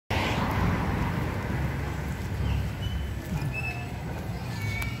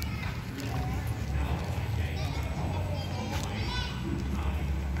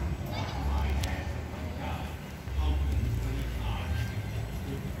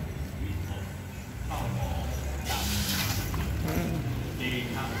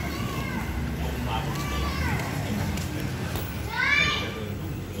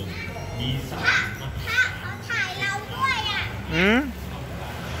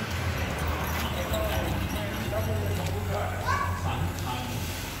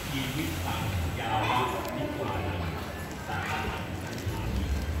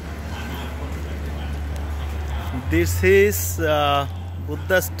This is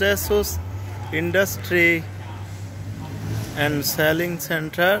Buddha statues industry and selling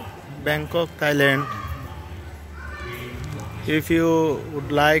center, Bangkok, Thailand. If you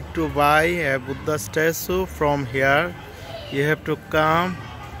would like to buy a Buddha statue from here, you have to come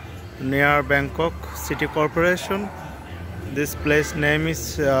near Bangkok City Corporation. This place name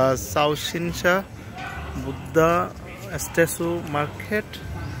is Sausinsha Buddha Statue Market,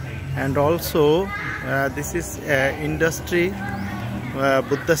 and also this is industry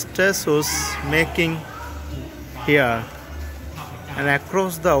Buddha statues making here, and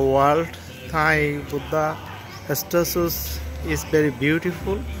across the world Thai Buddha statues is very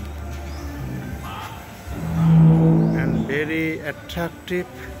beautiful and very attractive,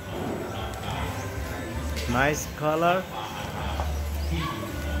 nice color.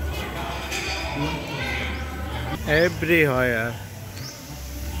 Everywhere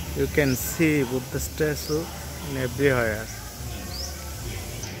you can see Buddha statue in everywhere.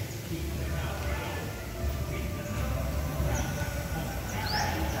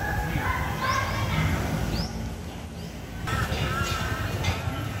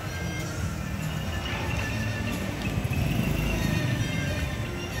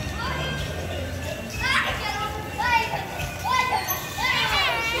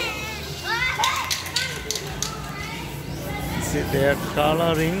 See, they are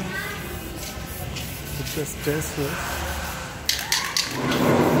coloring with the statues.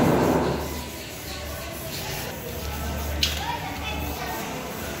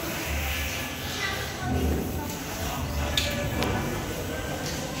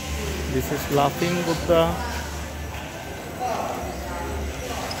 This is Laughing Buddha.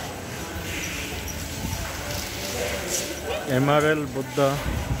 Emerald Buddha.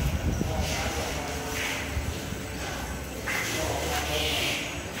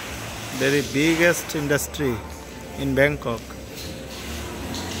 Very biggest industry in Bangkok.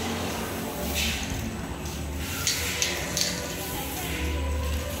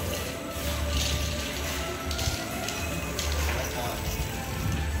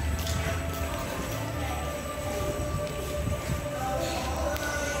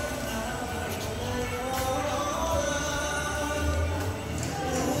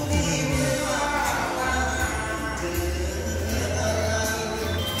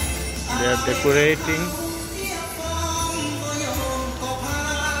 They are decorating.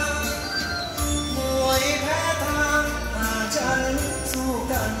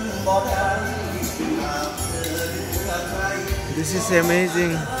 This is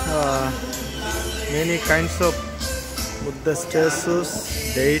amazing. Many kinds of Buddha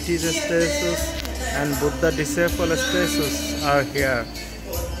statues, deities statues, and Buddha disciple statues are here.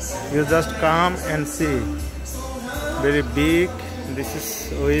 You just come and see. Very big. This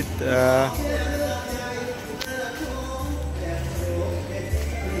is with